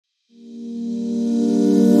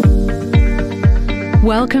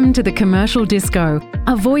Welcome to the Commercial Disco,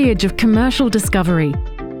 a voyage of commercial discovery.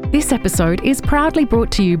 This episode is proudly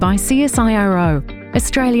brought to you by CSIRO,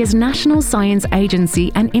 Australia's national science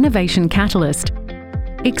agency and innovation catalyst.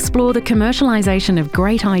 Explore the commercialisation of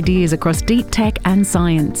great ideas across deep tech and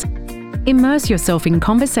science. Immerse yourself in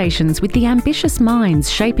conversations with the ambitious minds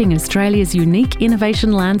shaping Australia's unique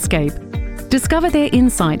innovation landscape. Discover their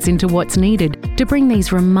insights into what's needed to bring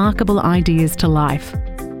these remarkable ideas to life.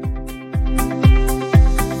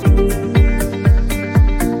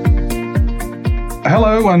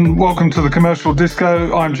 Hello and welcome to the Commercial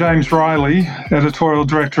Disco. I'm James Riley, Editorial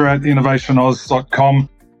Director at innovationoz.com.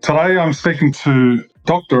 Today I'm speaking to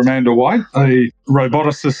Dr. Amanda White, a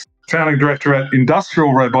roboticist, Founding Director at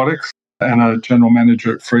Industrial Robotics and a General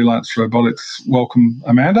Manager at Freelance Robotics. Welcome,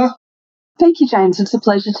 Amanda. Thank you, James. It's a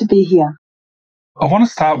pleasure to be here. I want to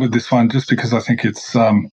start with this one just because I think it's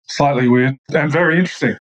slightly weird and very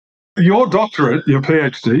interesting. Your doctorate, your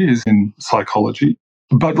PhD, is in psychology.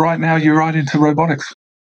 But right now you're right into robotics.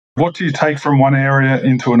 What do you take from one area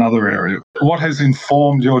into another area? What has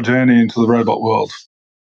informed your journey into the robot world?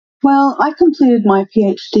 Well, I completed my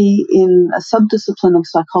PhD in a subdiscipline of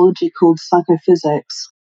psychology called psychophysics.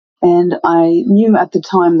 And I knew at the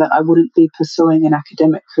time that I wouldn't be pursuing an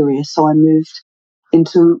academic career, so I moved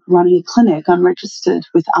into running a clinic. I'm registered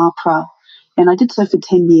with APRA, and I did so for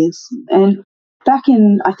 10 years. And back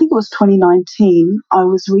in, I think it was 2019, I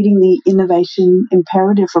was reading the Innovation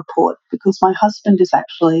Imperative Report because my husband is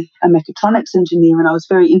actually a mechatronics engineer, and I was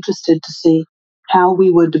very interested to see how we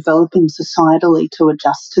were developing societally to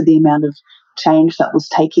adjust to the amount of change that was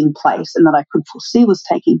taking place and that I could foresee was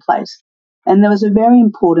taking place. And there was a very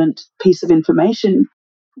important piece of information.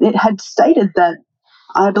 It had stated that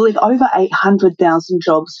I believe over 800,000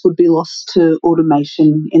 jobs would be lost to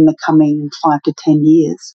automation in the coming 5 to 10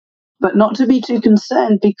 years. But not to be too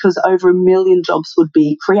concerned because over 1 million jobs would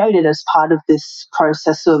be created as part of this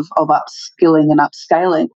process of upskilling and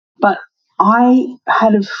upscaling. But I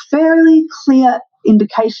had a fairly clear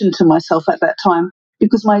indication to myself at that time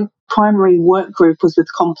because my primary work group was with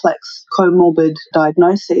complex comorbid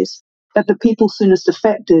diagnoses, that the people soonest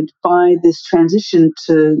affected by this transition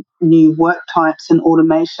to new work types and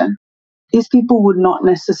automation, these people would not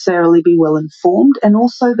necessarily be well informed, and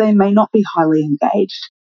also they may not be highly engaged.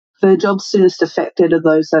 The jobs soonest affected are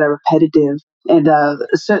those that are repetitive and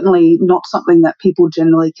certainly not something that people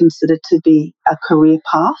generally consider to be a career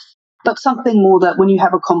path, but something more that when you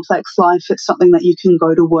have a complex life, it's something that you can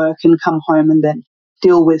go to work and come home and then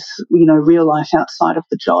deal with, real life outside of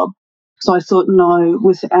the job. So I thought, no,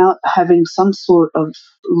 without having some sort of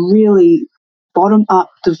really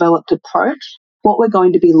bottom-up developed approach, what we're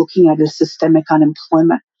going to be looking at is systemic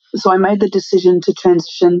unemployment. So I made the decision to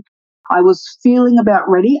transition. I was feeling about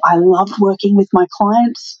ready. I loved working with my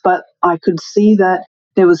clients, but I could see that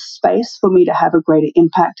there was space for me to have a greater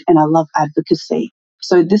impact, and I love advocacy.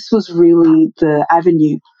 So this was really the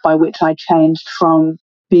avenue by which I changed from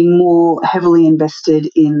being more heavily invested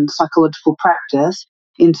in psychological practice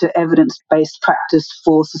into evidence-based practice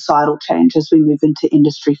for societal change as we move into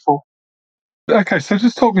Industry 4. Okay, so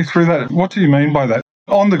just talk me through that. What do you mean by that?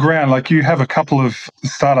 On the ground, like you have a couple of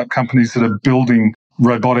startup companies that are building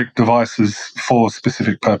robotic devices for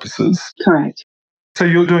specific purposes. Correct. So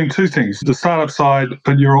you're doing two things, the startup side,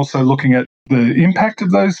 but you're also looking at the impact of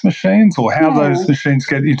those machines or how those machines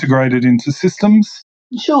get integrated into systems?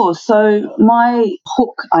 Sure. So my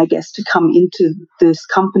hook, I guess, to come into this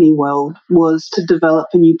company world was to develop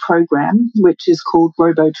a new program, which is called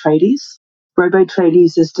RoboTradies.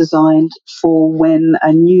 RoboTradies is designed for when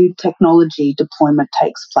a new technology deployment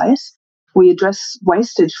takes place. We address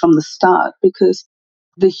wastage from the start because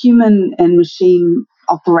the human and machine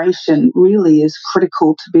operation really is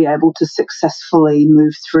critical to be able to successfully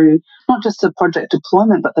move through not just the project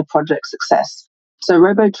deployment, but the project success. So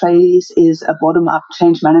RoboTradies is a bottom-up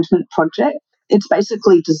change management project. It's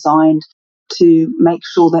basically designed to make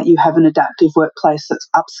sure that you have an adaptive workplace that's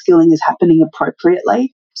upskilling is happening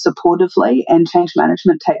appropriately, supportively, and change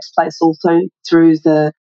management takes place also through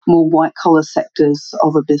the more white-collar sectors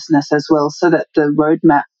of a business as well, so that the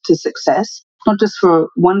roadmap to success, not just for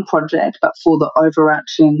one project, but for the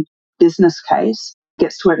overarching business case,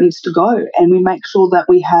 gets to where it needs to go. And we make sure that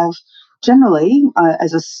we have generally,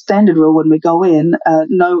 as a standard rule when we go in,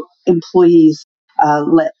 no employees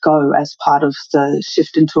let go as part of the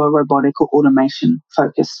shift into a robotic or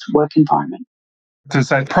automation-focused work environment. Does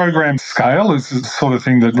that program scale? Is it the sort of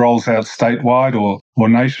thing that rolls out statewide or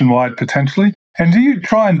nationwide potentially? And do you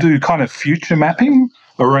try and do kind of future mapping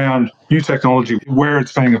around new technology, where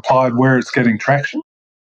it's being applied, where it's getting traction?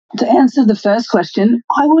 To answer the first question,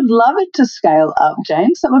 I would love it to scale up,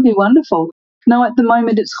 James. That would be wonderful. No, at the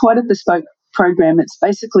moment it's quite a bespoke program. It's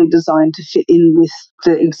basically designed to fit in with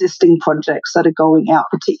the existing projects that are going out,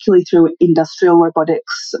 particularly through industrial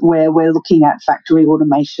robotics, where we're looking at factory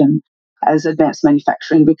automation as advanced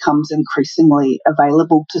manufacturing becomes increasingly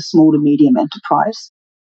available to small to medium enterprise.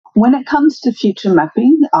 When it comes to future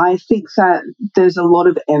mapping, I think that there's a lot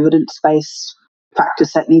of evidence-based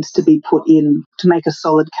practice that needs to be put in to make a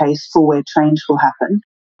solid case for where change will happen.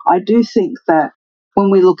 I do think that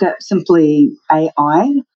when we look at simply AI,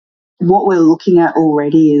 what we're looking at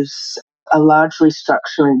already is a large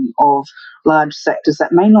restructuring of large sectors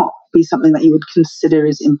that may not be something that you would consider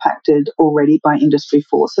is impacted already by Industry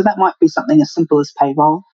 4. So that might be something as simple as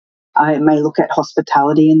payroll. I may look at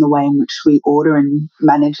hospitality in the way in which we order and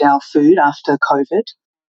manage our food after COVID.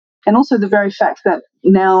 And also the very fact that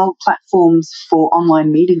now platforms for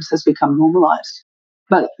online meetings has become normalized.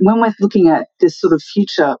 But when we're looking at this sort of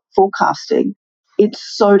future forecasting, it's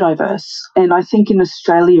so diverse. And I think in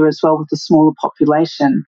Australia as well, with the smaller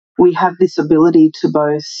population, we have this ability to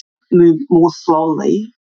both move more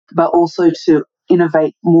slowly, but also to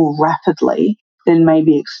innovate more rapidly than may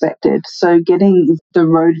be expected. So getting the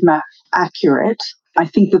roadmap accurate, I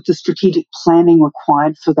think that the strategic planning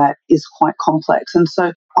required for that is quite complex. And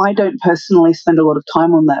so I don't personally spend a lot of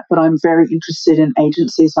time on that, but I'm very interested in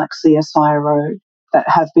agencies like CSIRO that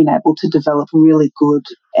have been able to develop really good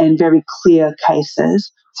and very clear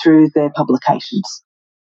cases through their publications.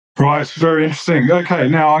 Right, very interesting. Okay,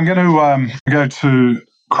 now I'm going to go to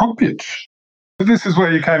Crockpitch. This is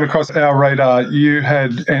where you came across our radar. You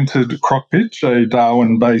had entered Crockpitch, a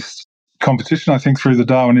Darwin-based competition, I think through the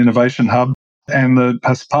Darwin Innovation Hub and the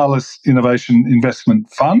Paspalis Innovation Investment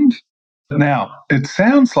Fund. Now, it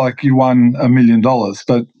sounds like you won $1 million,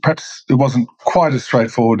 but perhaps it wasn't quite as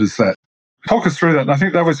straightforward as that. Talk us through that. And I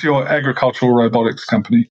think that was your agricultural robotics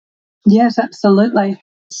company. Yes, absolutely.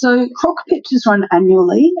 So Crockpitch is run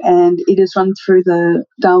annually and it is run through the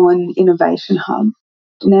Darwin Innovation Hub.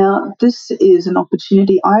 Now, this is an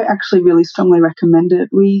opportunity I actually really strongly recommend it.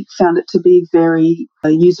 We found it to be very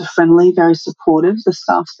user-friendly, very supportive. The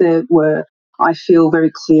staff there were, I feel,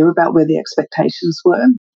 very clear about where the expectations were.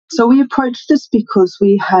 So we approached this because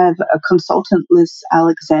we have a consultant, Liz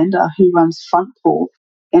Alexander, who runs Frontport,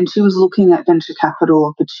 and she was looking at venture capital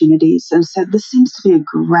opportunities and said, this seems to be a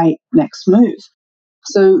great next move.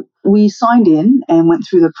 So we signed in and went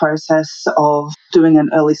through the process of doing an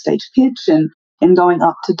early stage pitch and going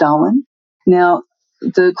up to Darwin. Now,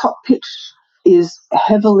 the Crockpitch is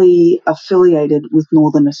heavily affiliated with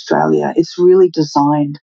Northern Australia. It's really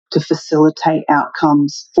designed to facilitate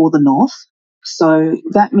outcomes for the North. So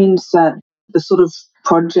that means that the sort of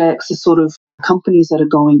projects, the sort of companies that are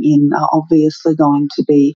going in are obviously going to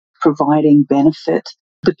be providing benefit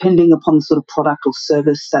depending upon the sort of product or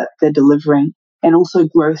service that they're delivering. And also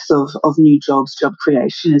growth of new jobs, job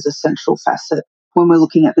creation is a central facet when we're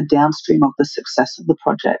looking at the downstream of the success of the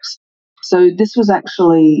projects. So this was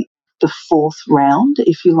actually the fourth round,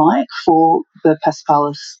 if you like, for the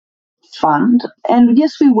Paspalis Fund. And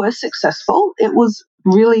yes, we were successful. It was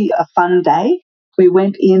really a fun day. We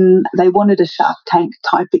went in, they wanted a Shark Tank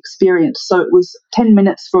type experience. So it was 10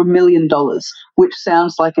 minutes for $1 million, which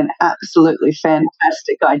sounds like an absolutely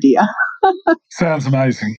fantastic idea. Sounds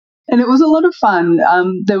amazing. And it was a lot of fun.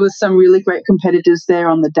 There was some really great competitors there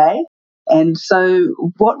on the day. And so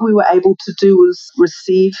what we were able to do was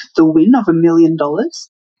receive the win of $1 million.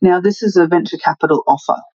 Now, this is a venture capital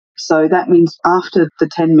offer. So that means after the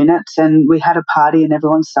 10 minutes, and we had a party and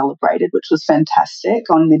everyone celebrated, which was fantastic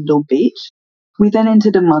on Mindle Beach. We then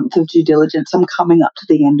entered a month of due diligence. I'm coming up to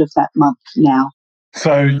the end of that month now.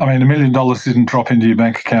 So, I mean, $1 million didn't drop into your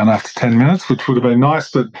bank account after 10 minutes, which would have been nice,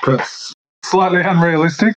 but perhaps slightly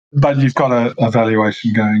unrealistic. But you've got a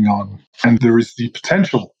valuation going on, and there is the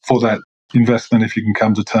potential for that investment if you can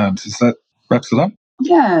come to terms. Is that wraps it up?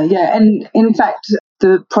 Yeah. And in fact,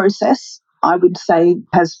 the process, I would say,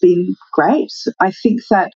 has been great. I think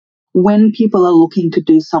that when people are looking to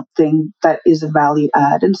do something that is a value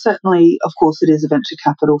add, and certainly, of course, it is a venture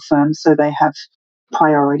capital firm, so they have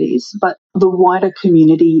priorities, but the wider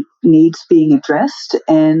community needs being addressed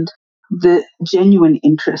and the genuine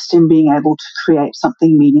interest in being able to create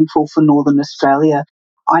something meaningful for Northern Australia,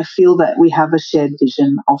 I feel that we have a shared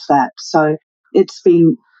vision of that. So it's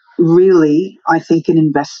been really, I think, an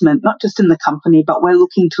investment, not just in the company, but we're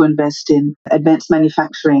looking to invest in advanced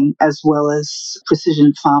manufacturing as well as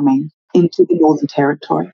precision farming into the Northern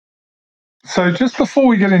Territory. So just before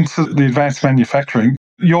we get into the advanced manufacturing,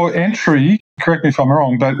 your entry, correct me if I'm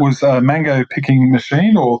wrong, but was a mango picking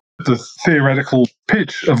machine, or the theoretical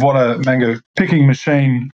pitch of what a mango picking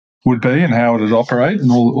machine would be and how it would operate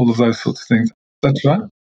and all of those sorts of things. That's right.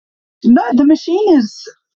 No, the machine is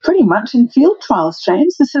pretty much in field trials,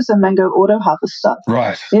 James. This is a mango auto harvester.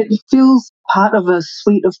 Right. It feels part of a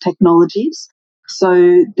suite of technologies.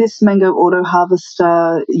 So this mango auto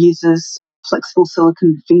harvester uses flexible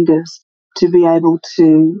silicon fingers to be able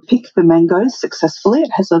to pick the mangoes successfully.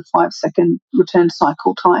 It has a 5-second return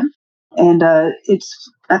cycle time. And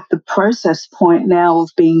it's at the process point now of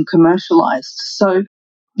being commercialized. So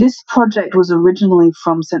this project was originally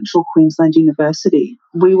from Central Queensland University.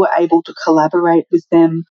 We were able to collaborate with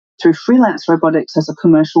them through Freelance Robotics as a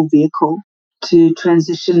commercial vehicle to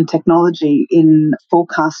transition technology in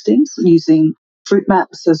forecasting using fruit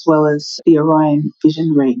maps as well as the Orion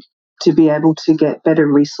Vision Rig to be able to get better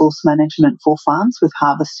resource management for farms with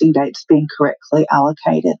harvesting dates being correctly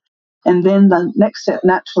allocated. And then the next step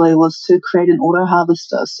naturally was to create an auto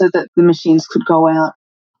harvester so that the machines could go out.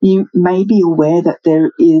 You may be aware that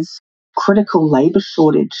there is critical labour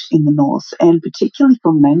shortage in the north, and particularly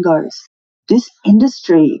for mangoes. This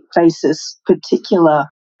industry faces particular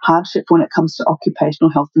hardship when it comes to occupational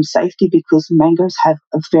health and safety because mangoes have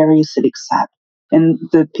a very acidic sap. And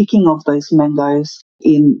the picking of those mangoes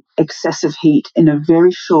in excessive heat in a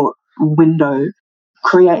very short window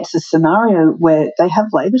creates a scenario where they have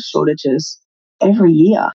labour shortages every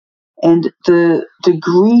year. And the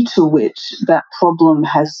degree to which that problem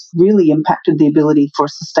has really impacted the ability for a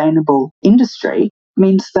sustainable industry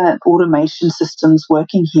means that automation systems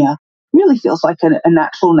working here really feels like a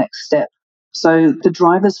natural next step. So the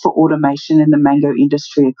drivers for automation in the mango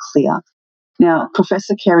industry are clear. Now,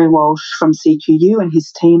 Professor Kerry Walsh from CQU and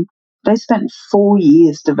his team, they spent 4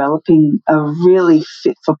 years developing a really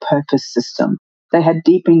fit-for-purpose system. They had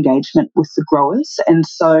deep engagement with the growers, and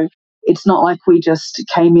so it's not like we just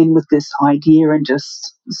came in with this idea and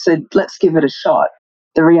just said, let's give it a shot.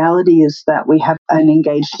 The reality is that we have an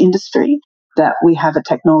engaged industry, that we have a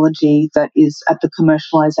technology that is at the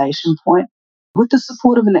commercialization point with the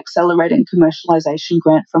support of an accelerating commercialization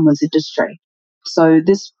grant from this industry. So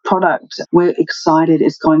this product, we're excited,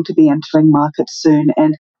 is going to be entering market soon.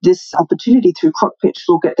 And this opportunity through Crockpitch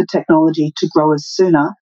will get the technology to growers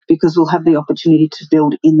sooner because we'll have the opportunity to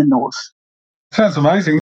build in the north. Sounds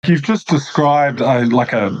amazing. You've just described a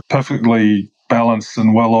perfectly balanced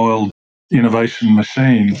and well-oiled innovation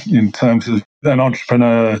machine in terms of an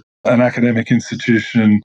entrepreneur, an academic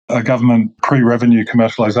institution, a government pre-revenue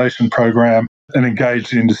commercialization program, an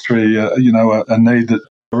engaged industry, a need that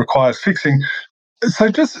requires fixing. So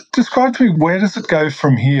just describe to me, where does it go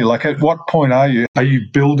from here? Like, at what point are you? Are you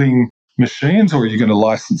building machines, or are you going to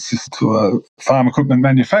license this to a farm equipment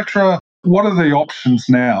manufacturer? What are the options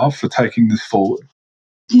now for taking this forward?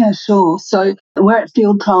 Yeah, sure. So we're at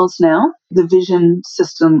field trials now. The vision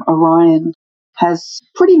system Orion has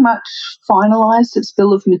pretty much finalised its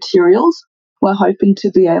bill of materials. We're hoping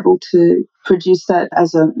to be able to produce that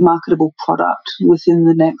as a marketable product within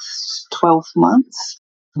the next 12 months.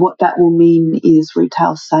 What that will mean is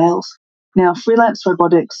retail sales. Now, Freelance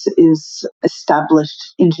Robotics is an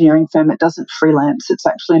established engineering firm. It doesn't freelance. It's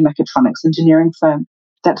actually a mechatronics engineering firm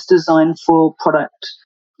that's designed for product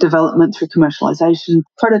development through commercialization,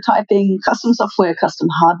 prototyping, custom software, custom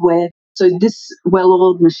hardware. So this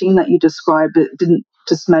well-oiled machine that you described, it didn't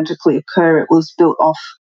just magically occur. It was built off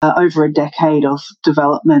over a decade of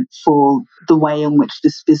development for the way in which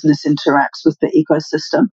this business interacts with the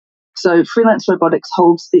ecosystem. So Freelance Robotics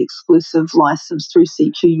holds the exclusive license through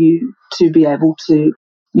CQU to be able to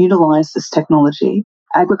utilize this technology.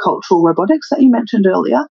 Agricultural Robotics that you mentioned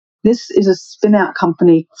earlier, this is a spin-out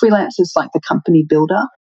company. Freelance is like the company builder,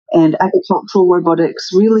 and Agricultural Robotics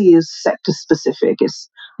really is sector-specific. It's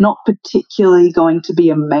not particularly going to be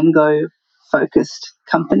a mango-focused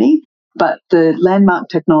company, but the landmark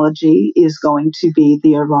technology is going to be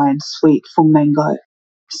the Orion suite for mango.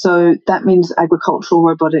 So that means Agricultural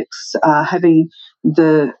Robotics having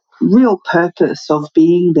the real purpose of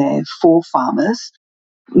being there for farmers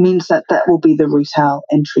means that that will be the retail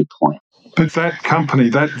entry point. But that company,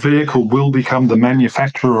 that vehicle, will become the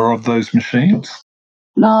manufacturer of those machines?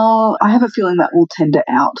 No, I have a feeling that will tender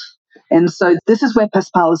out. And so this is where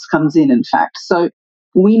Paspalis comes in fact. So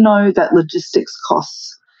we know that logistics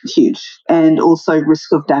costs huge, and also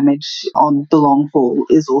risk of damage on the long haul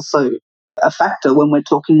is also a factor when we're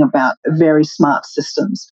talking about very smart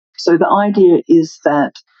systems. So the idea is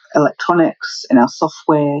that electronics and our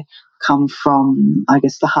software come from, I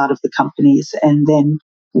guess, the heart of the companies, and then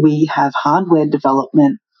we have hardware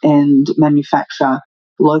development and manufacture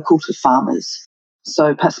local to farmers.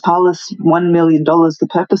 So Paspalis, $1 million, the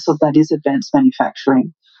purpose of that is advanced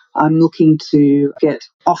manufacturing. I'm looking to get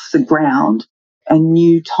off the ground a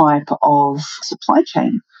new type of supply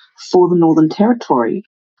chain for the Northern Territory.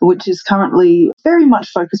 which is currently very much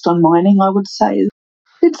focused on mining, I would say.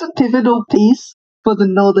 It's a pivotal piece for the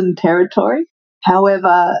Northern Territory.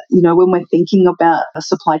 However, when we're thinking about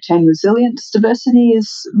supply chain resilience, diversity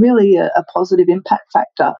is really a positive impact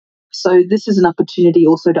factor. So this is an opportunity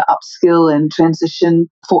also to upskill and transition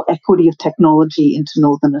for equity of technology into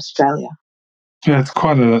Northern Australia. Yeah, it's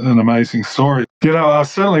quite an amazing story. I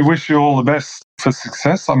certainly wish you all the best for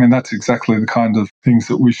success. I mean, that's exactly the kind of things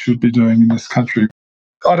that we should be doing in this country.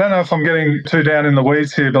 I don't know if I'm getting too down in the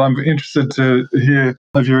weeds here, but I'm interested to hear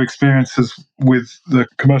of your experiences with the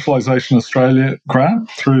Commercialisation Australia grant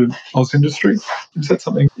through AusIndustry. Is that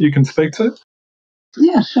something you can speak to?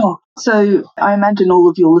 Yeah, sure. So I imagine all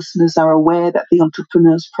of your listeners are aware that the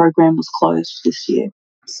Entrepreneurs Program was closed this year.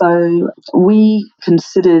 So we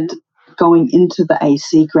considered going into the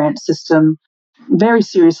AC grant system very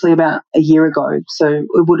seriously about a year ago. So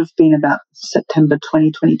it would have been about September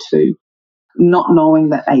 2022, not knowing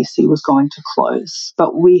that AC was going to close.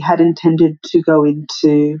 But we had intended to go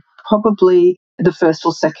into probably the first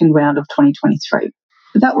or second round of 2023.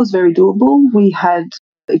 But that was very doable. We had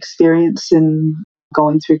experience in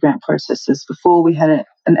going through grant processes before. We had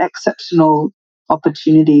an exceptional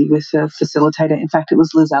opportunity with a facilitator. In fact, it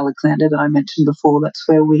was Liz Alexander that I mentioned before. That's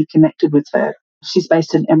where we connected with her. She's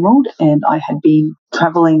based in Emerald, and I had been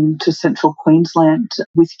travelling to central Queensland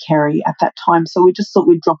with Kerry at that time. So we just thought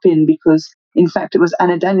we'd drop in because, in fact, it was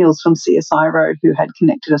Anna Daniels from CSIRO who had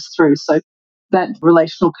connected us through. So that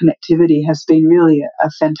relational connectivity has been really a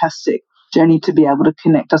fantastic journey to be able to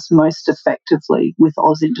connect us most effectively with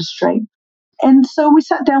AusIndustry. And so we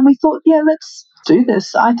sat down, we thought, yeah, let's do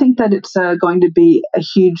this. I think that it's going to be a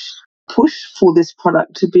huge push for this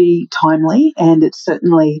product to be timely, and it's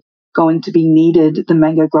certainly going to be needed. The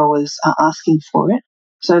mango growers are asking for it.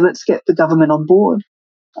 So let's get the government on board.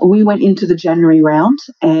 We went into the January round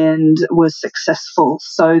and were successful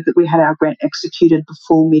so that we had our grant executed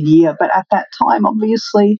before mid-year. But at that time,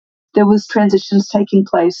 obviously, there was transitions taking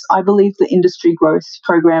place. I believe the Industry Growth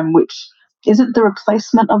Program, which isn't the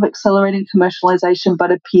replacement of accelerating commercialisation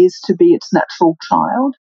but appears to be its natural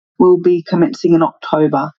child, will be commencing in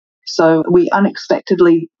October. So we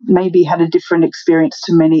unexpectedly maybe had a different experience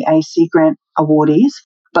to many AC grant awardees,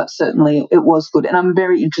 but certainly it was good. And I'm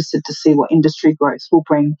very interested to see what industry growth will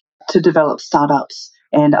bring to develop startups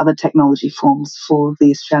and other technology forms for the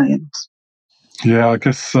Australians. Yeah, I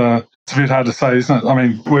guess it's a bit hard to say, isn't it? I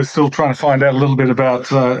mean, we're still trying to find out a little bit about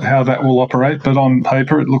how that will operate, but on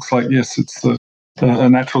paper it looks like, yes, it's a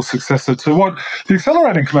natural successor to what the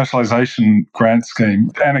Accelerating Commercialisation Grant Scheme,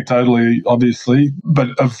 anecdotally, obviously, but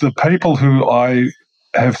of the people who I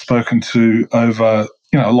have spoken to over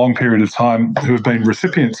a long period of time who have been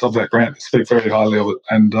recipients of that grant speak very highly of it,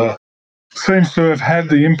 and seems to have had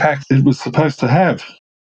the impact it was supposed to have.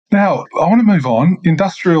 Now, I want to move on.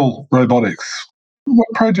 Industrial robotics. What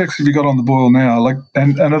projects have you got on the boil now?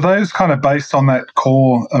 And are those kind of based on that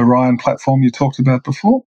core Orion platform you talked about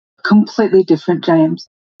before? Completely different, James.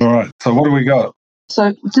 All right. So what do we got?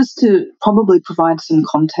 So just to probably provide some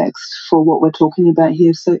context for what we're talking about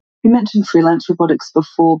here. So you mentioned Freelance Robotics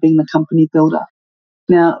before being the company builder.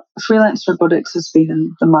 Now, Freelance Robotics has been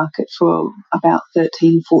in the market for about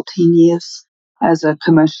 13, 14 years as a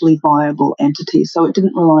commercially viable entity. So it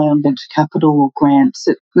didn't rely on venture capital or grants.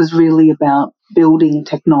 It was really about building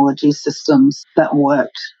technology systems that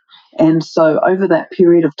worked. And so over that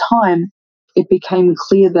period of time, it became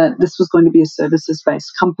clear that this was going to be a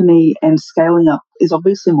services-based company, and scaling up is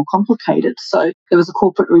obviously more complicated. So there was a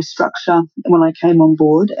corporate restructure when I came on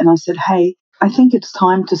board, and I said, hey, I think it's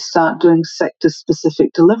time to start doing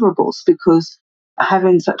sector-specific deliverables, because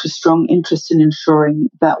having such a strong interest in ensuring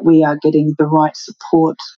that we are getting the right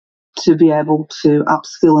support to be able to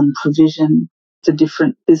upskill and provision the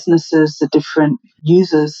different businesses, the different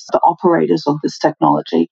users, the operators of this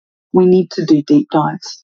technology, we need to do deep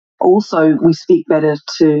dives. Also, we speak better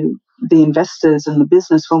to the investors and the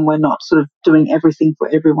business when we're not sort of doing everything for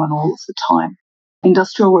everyone all of the time.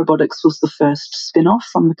 Industrial robotics was the first spin-off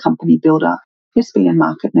from the company builder. It's been in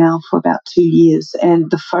market now for about 2 years,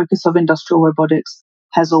 and the focus of industrial robotics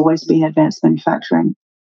has always been advanced manufacturing.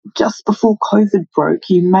 Just before COVID broke,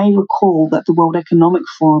 you may recall that the World Economic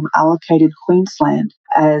Forum allocated Queensland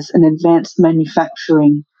as an advanced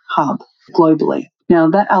manufacturing hub globally. Now,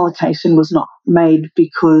 that allocation was not made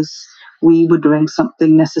because we were doing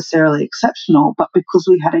something necessarily exceptional, but because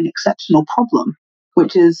we had an exceptional problem,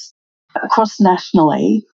 which is across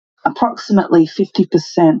nationally, approximately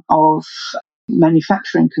 50% of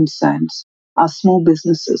manufacturing concerns are small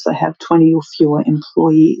businesses that have 20 or fewer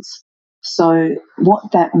employees. So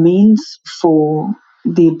what that means for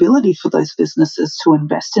the ability for those businesses to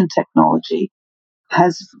invest in technology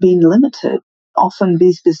has been limited. Often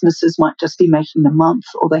these businesses might just be making the month,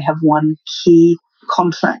 or they have one key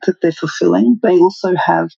contract that they're fulfilling. They also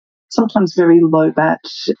have sometimes very low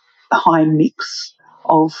batch, high mix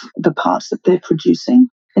of the parts that they're producing.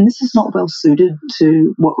 And this is not well suited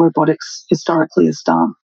to what robotics historically has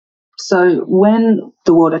done. So when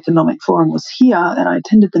the World Economic Forum was here and I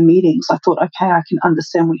attended the meetings, I thought, okay, I can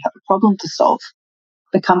understand we have a problem to solve.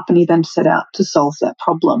 The company then set out to solve that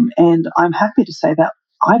problem. And I'm happy to say that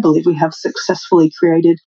I believe we have successfully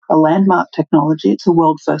created a landmark technology. It's a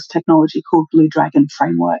world-first technology called Blue Dragon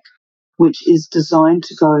Framework, which is designed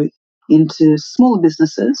to go into smaller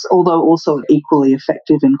businesses, although also equally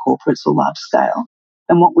effective in corporates or large scale.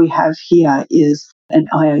 And what we have here is an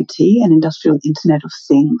IoT, an industrial Internet of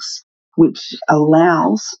Things, which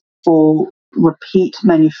allows for repeat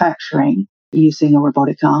manufacturing using a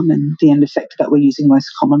robotic arm, and the end effector that we're using most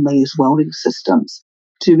commonly is welding systems,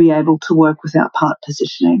 to be able to work without part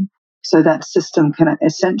positioning. So that system can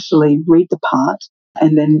essentially read the part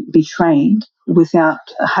and then be trained without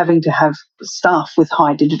having to have staff with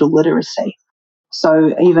high digital literacy.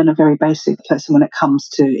 So even a very basic person, when it comes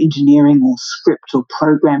to engineering or script or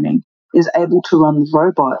programming, is able to run the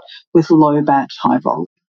robot with low batch, high volume.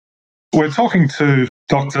 We're talking to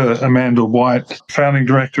Dr. Amanda White, Founding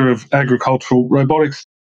Director of Agricultural Robotics.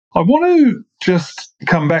 I want to just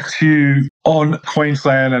come back to you on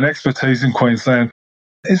Queensland and expertise in Queensland.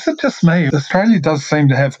 Is it just me? Australia does seem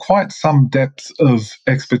to have quite some depth of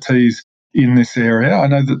expertise in this area. I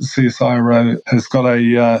know that the CSIRO has got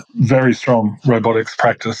a very strong robotics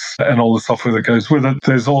practice and all the software that goes with it.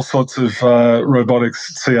 There's all sorts of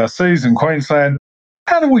robotics CRCs in Queensland.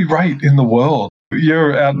 How do we rate in the world?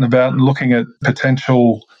 You're out and about and looking at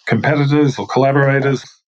potential competitors or collaborators.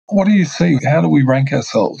 What do you see? How do we rank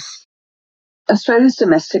ourselves? Australia's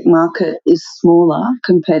domestic market is smaller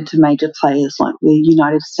compared to major players like the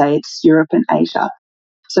United States, Europe and Asia.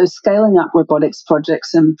 So scaling up robotics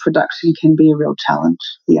projects and production can be a real challenge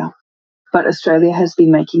here. But Australia has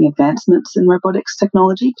been making advancements in robotics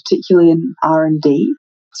technology, particularly in R&D.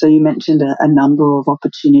 So you mentioned a number of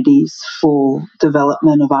opportunities for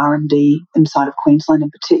development of R&D inside of Queensland in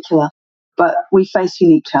particular. But we face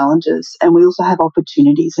unique challenges, and we also have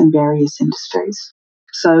opportunities in various industries.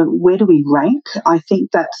 So where do we rank? I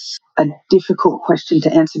think that's a difficult question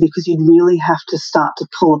to answer, because you'd really have to start to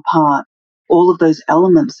pull apart all of those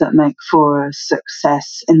elements that make for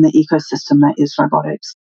success in the ecosystem that is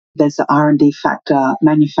robotics. There's the R&D factor,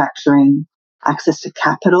 manufacturing, access to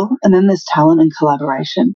capital, and then there's talent and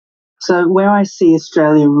collaboration. So where I see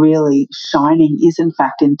Australia really shining is in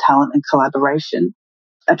fact in talent and collaboration.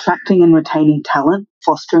 Attracting and retaining talent,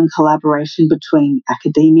 fostering collaboration between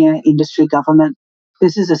academia, industry, government.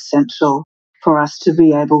 This is essential for us to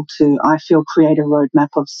be able to, I feel, create a roadmap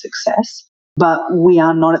of success. But we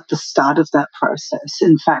are not at the start of that process.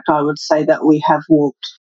 In fact, I would say that we have walked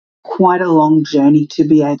quite a long journey to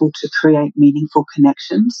be able to create meaningful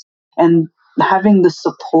connections, and having the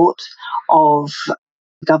support of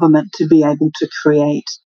government to be able to create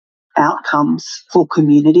outcomes for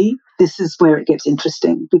community. This is where it gets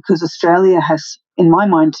interesting, because Australia has, in my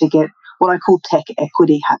mind, to get what I call tech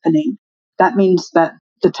equity happening. That means that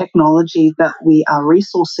the technology that we are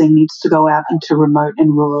resourcing needs to go out into remote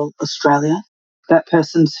and rural Australia. That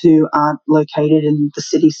persons who aren't located in the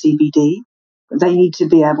city CBD, they need to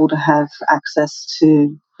be able to have access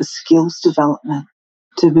to the skills development,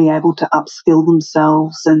 to be able to upskill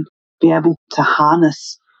themselves and be able to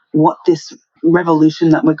harness what this revolution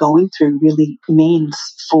that we're going through really means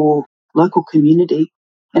for local community.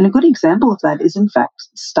 And a good example of that is, in fact,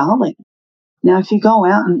 Starlink. Now, if you go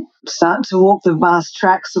out and start to walk the vast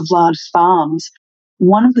tracts of large farms,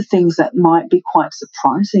 one of the things that might be quite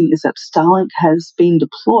surprising is that Starlink has been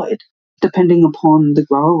deployed depending upon the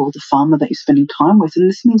grower or the farmer that you're spending time with. And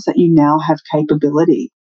this means that you now have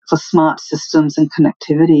capability for smart systems and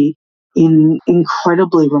connectivity in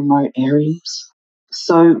incredibly remote areas.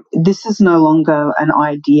 So this is no longer an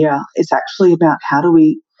idea. It's actually about how do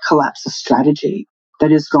we collapse a strategy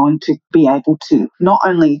that is going to be able to not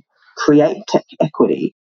only create tech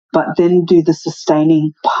equity, but then do the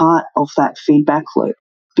sustaining part of that feedback loop.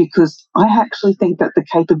 Because I actually think that the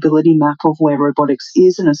capability map of where robotics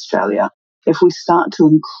is in Australia, if we start to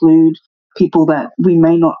include people that we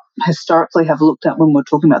may not historically have looked at when we're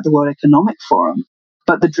talking about the World Economic Forum,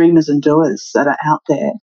 but the dreamers and doers that are out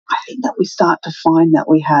there, I think that we start to find that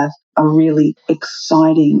we have a really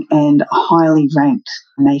exciting and highly ranked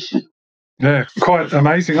nation. Yeah, quite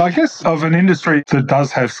amazing. I guess of an industry that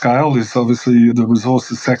does have scale is obviously the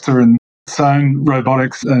resources sector, and its own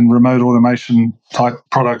robotics and remote automation type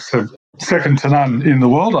products have second to none in the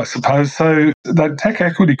world, I suppose. So that tech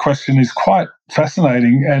equity question is quite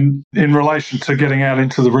fascinating. And in relation to getting out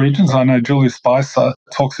into the regions, I know Julia Spicer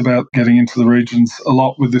talks about getting into the regions a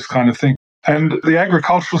lot with this kind of thing. And the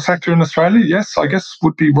agricultural sector in Australia, yes, I guess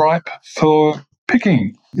would be ripe for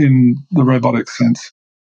picking in the robotics sense.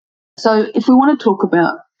 So if we want to talk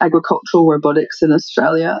about agricultural robotics in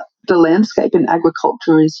Australia, the landscape in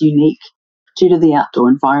agriculture is unique due to the outdoor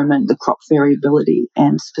environment, the crop variability,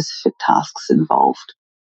 and specific tasks involved.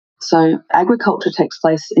 So agriculture takes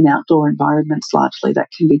place in outdoor environments largely that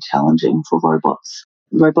can be challenging for robots.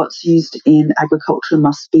 Robots used in agriculture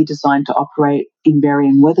must be designed to operate in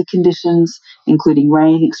varying weather conditions, including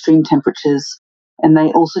rain, extreme temperatures, and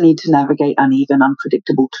they also need to navigate uneven,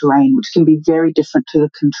 unpredictable terrain, which can be very different to the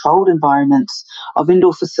controlled environments of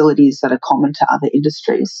indoor facilities that are common to other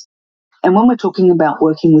industries. And when we're talking about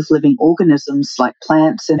working with living organisms like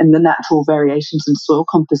plants and the natural variations in soil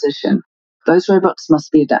composition, those robots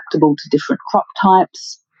must be adaptable to different crop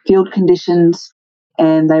types, field conditions,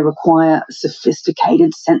 and they require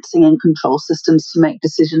sophisticated sensing and control systems to make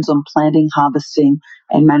decisions on planting, harvesting,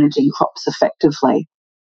 and managing crops effectively.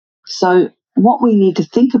 So what we need to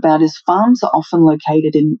think about is farms are often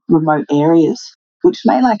located in remote areas, which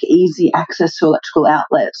may lack easy access to electrical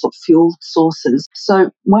outlets or fuel sources.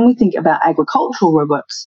 So when we think about agricultural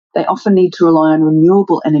robots, they often need to rely on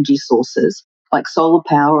renewable energy sources like solar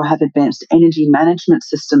power or have advanced energy management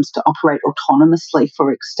systems to operate autonomously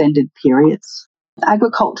for extended periods.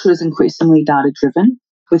 Agriculture is increasingly data-driven,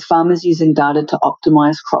 with farmers using data to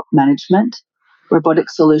optimize crop management. Robotic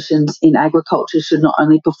solutions in agriculture should not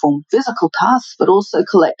only perform physical tasks, but also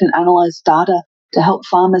collect and analyze data to help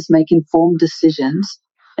farmers make informed decisions.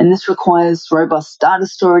 And this requires robust data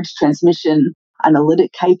storage, transmission,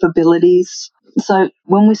 analytic capabilities. So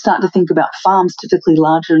when we start to think about farms, typically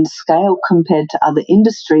larger in scale compared to other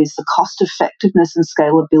industries, the cost effectiveness and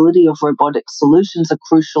scalability of robotic solutions are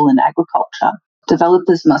crucial in agriculture.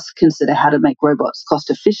 Developers must consider how to make robots cost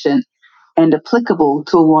efficient and applicable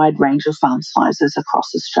to a wide range of farm sizes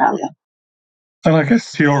across Australia. And I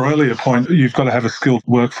guess to your earlier point, you've got to have a skilled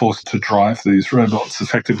workforce to drive these robots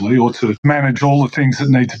effectively or to manage all the things that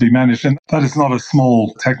need to be managed. And that is not a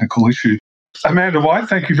small technical issue. Amanda White,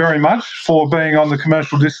 thank you very much for being on the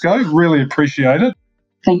Commercial Disco. Really appreciate it.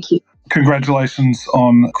 Thank you. Congratulations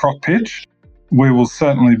on Croc Pitch. We will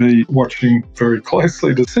certainly be watching very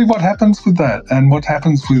closely to see what happens with that and what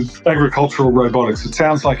happens with agricultural robotics. It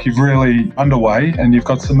sounds like you're really underway and you've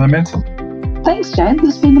got some momentum. Thanks, James.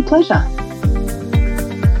 It's been a pleasure.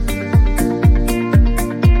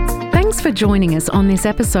 Thanks for joining us on this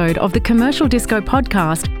episode of the Commercial Disco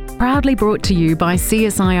podcast, proudly brought to you by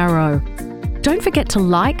CSIRO. Don't forget to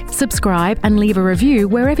like, subscribe, and leave a review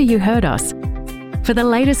wherever you heard us. For the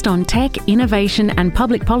latest on tech, innovation, and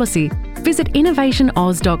public policy, visit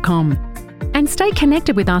innovationoz.com. And stay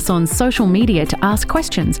connected with us on social media to ask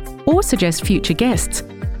questions or suggest future guests.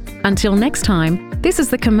 Until next time, this is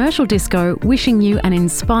the Commercial Disco wishing you an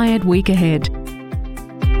inspired week ahead.